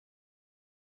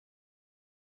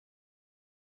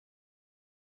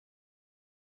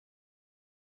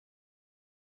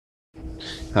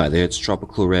Hi there, it's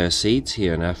Tropical Rare Seeds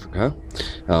here in Africa,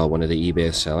 one of the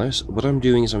eBay sellers. What I'm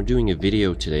doing is I'm doing a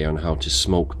video today on how to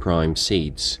smoke prime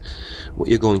seeds. What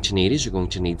you're going to need is you're going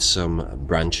to need some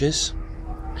branches.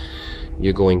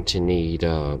 You're going to need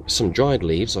some dried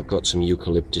leaves. I've got some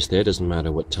eucalyptus there, doesn't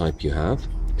matter what type you have.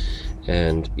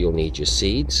 And you'll need your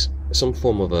seeds, some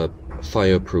form of a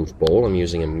fireproof bowl. I'm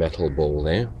using a metal bowl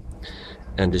there.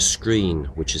 And a screen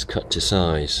which is cut to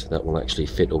size that will actually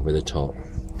fit over the top.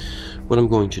 What I'm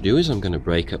going to do is I'm going to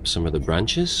break up some of the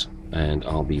branches and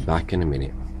I'll be back in a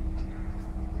minute.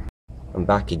 I'm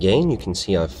back again. You can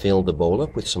see I've filled the bowl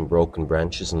up with some broken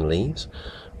branches and leaves.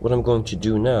 What I'm going to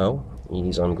do now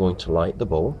is I'm going to light the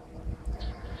bowl.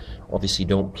 Obviously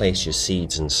don't place your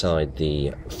seeds inside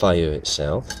the fire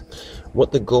itself.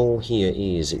 What the goal here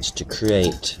is, it's to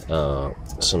create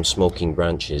some smoking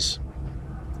branches.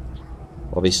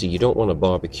 Obviously you don't want to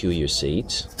barbecue your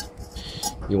seeds.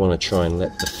 You want to try and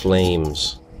let the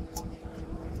flames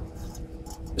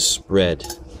spread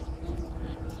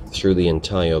through the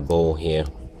entire bowl here.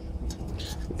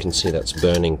 You can see that's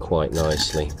burning quite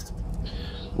nicely.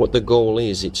 What the goal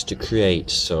is, it's to create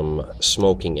some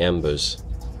smoking embers.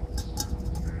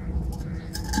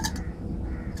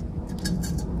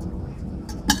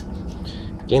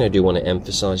 Again, I do want to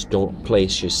emphasize, don't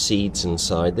place your seeds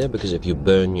inside there, because if you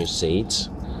burn your seeds,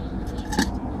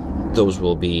 those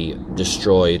will be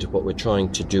destroyed. What we're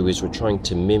trying to do is we're trying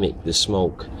to mimic the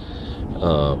smoke,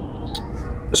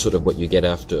 sort of what you get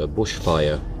after a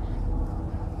bushfire,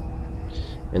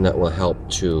 and that will help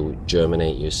to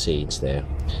germinate your seeds there.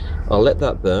 I'll let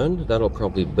that burn. That'll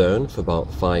probably burn for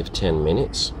about 5-10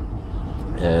 minutes,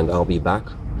 and I'll be back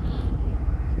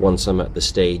once I'm at the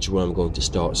stage where I'm going to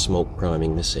start smoke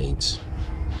priming the seeds.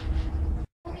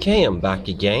 Okay, I'm back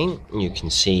again. You can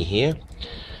see here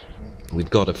we've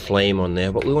got a flame on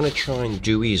there. What we want to try and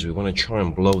do is we want to try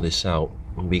and blow this out,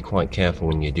 and be quite careful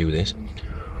when you do this.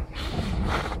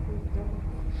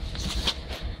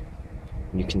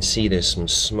 You can see there's some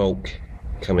smoke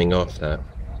coming off that.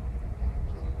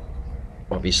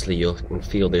 Obviously you can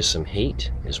feel there's some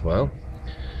heat as well.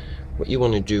 What you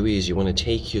want to do is you want to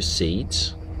take your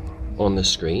seeds on the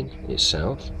screen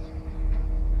itself,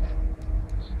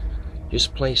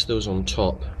 just place those on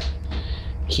top.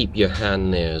 Keep your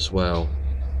hand there as well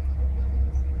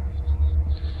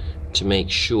to make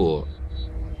sure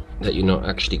that you're not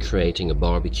actually creating a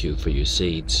barbecue for your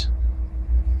seeds.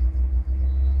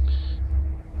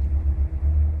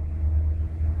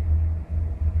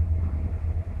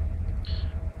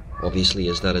 Obviously,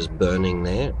 as that is burning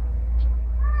there,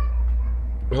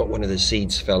 one of the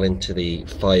seeds fell into the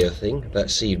fire thing. That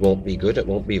seed won't be good, it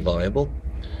won't be viable.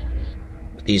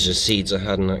 These are seeds I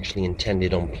hadn't actually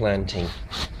intended on planting.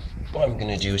 What I'm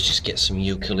going to do is just get some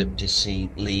eucalyptus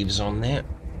seed leaves on there,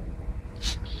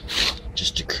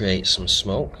 just to create some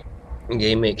smoke.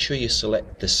 Okay, make sure you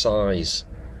select the size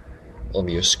of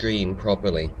your screen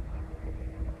properly.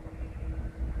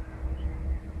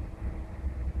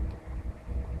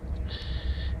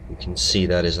 You can see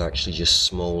that is actually just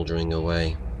smouldering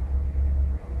away.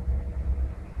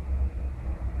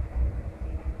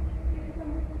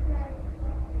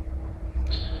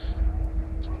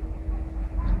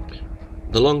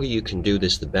 The longer you can do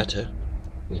this, the better.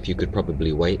 If you could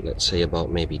probably wait, let's say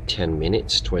about maybe 10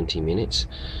 minutes, 20 minutes,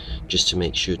 just to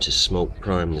make sure to smoke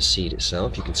prime the seed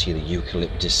itself. You can see the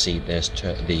eucalyptus seed there,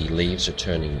 the leaves are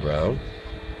turning brown.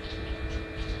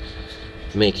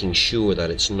 Making sure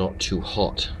that it's not too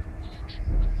hot.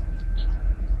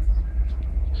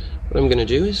 What I'm going to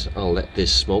do is I'll let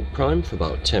this smoke prime for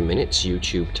about 10 minutes,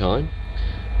 YouTube time,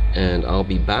 and I'll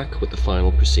be back with the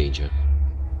final procedure.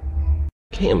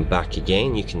 Okay, I'm back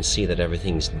again. You can see that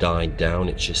everything's died down.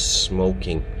 It's just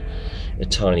smoking a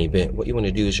tiny bit. What you want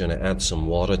to do is you're going to add some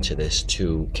water to this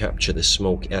to capture the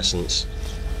smoke essence.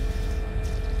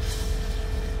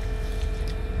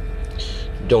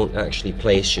 Don't actually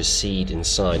place your seed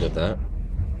inside of that.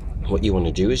 What you want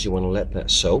to do is you want to let that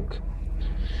soak,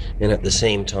 and at the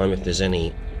same time, if there's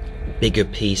any bigger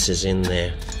pieces in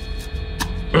there,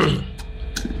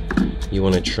 you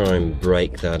want to try and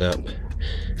break that up.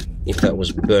 If that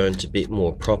was burnt a bit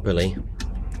more properly,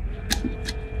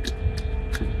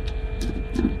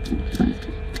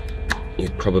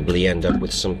 you'd probably end up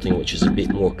with something which is a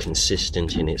bit more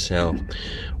consistent in itself.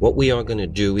 What we are going to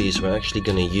do is we're actually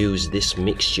going to use this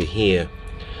mixture here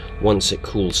once it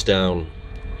cools down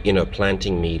in a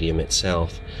planting medium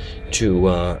itself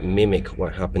to mimic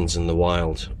what happens in the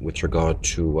wild with regard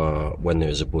to when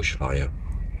there's a bushfire.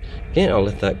 Okay, I'll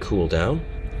let that cool down,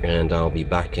 and I'll be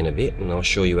back in a bit and I'll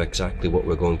show you exactly what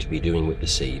we're going to be doing with the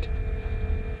seed.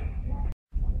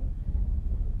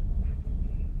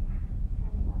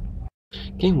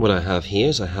 Okay, what I have here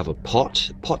is I have a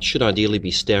pot. Pot should ideally be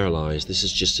sterilized. This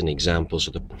is just an example,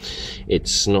 so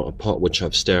it's not a pot which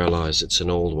I've sterilized, it's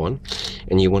an old one.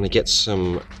 And you want to get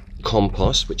some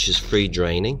compost, which is free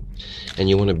draining, and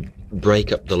you want to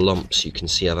break up the lumps. You can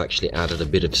see I've actually added a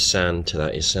bit of sand to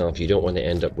that itself. You don't want to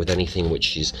end up with anything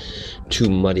which is too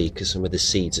muddy, because some of the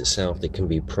seeds itself, they can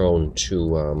be prone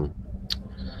to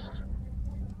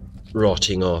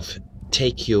rotting off.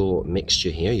 Take your mixture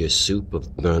here, your soup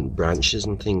of burnt branches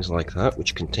and things like that,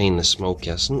 which contain the smoke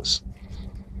essence,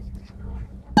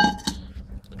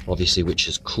 obviously, which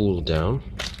has cooled down.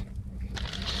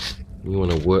 You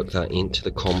want to work that into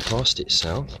the compost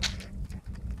itself.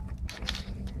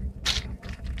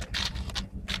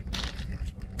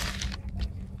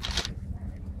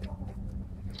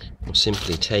 We'll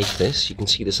simply take this. You can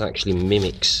see this actually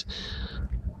mimics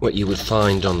what you would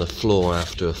find on the floor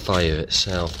after a fire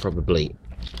itself. Probably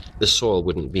the soil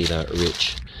wouldn't be that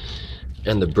rich,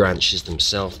 and the branches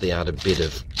themselves, they add a bit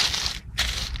of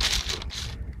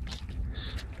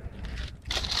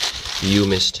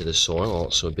humus to the soil,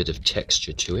 also a bit of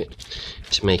texture to it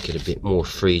to make it a bit more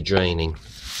free draining.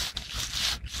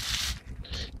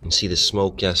 You can see the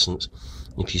smoke essence,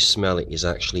 if you smell it, is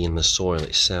actually in the soil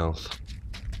itself.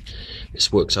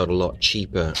 This works out a lot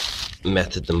cheaper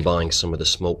method than buying some of the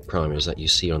smoke primers that you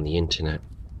see on the internet.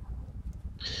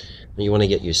 And you want to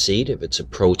get your seed, if it's a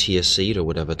Protea seed or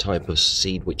whatever type of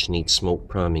seed which needs smoke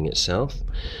priming itself.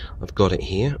 I've got it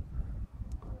here.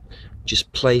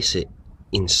 Just place it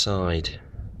inside,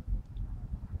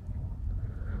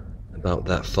 about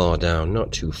that far down,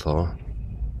 not too far.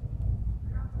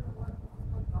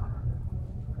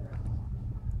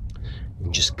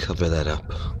 And just cover that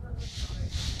up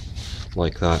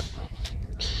like that.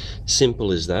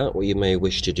 Simple as that. What you may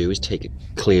wish to do is take a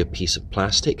clear piece of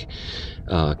plastic,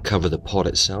 cover the pot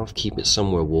itself, keep it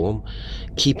somewhere warm,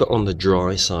 keep it on the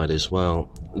dry side as well.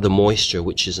 The moisture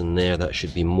which is in there, that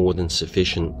should be more than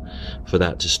sufficient for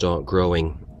that to start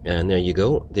growing. And there you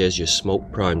go, there's your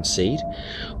smoke primed seed.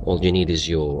 All you need is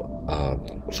your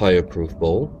fireproof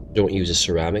bowl. Don't use a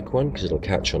ceramic one because it'll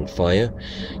catch on fire.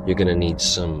 You're going to need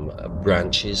some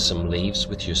branches, some leaves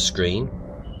with your screen.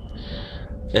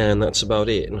 And that's about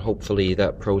it. And hopefully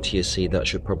that Protea seed, that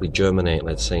should probably germinate,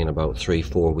 let's say in about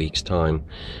 3-4 weeks time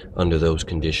under those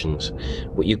conditions.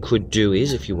 What you could do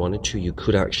is, if you wanted to, you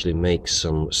could actually make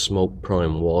some smoke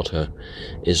prime water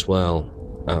as well,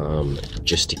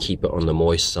 just to keep it on the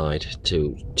moist side,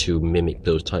 to mimic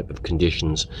those type of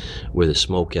conditions where the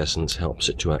smoke essence helps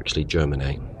it to actually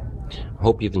germinate. I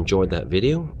hope you've enjoyed that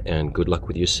video, and good luck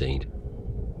with your seed.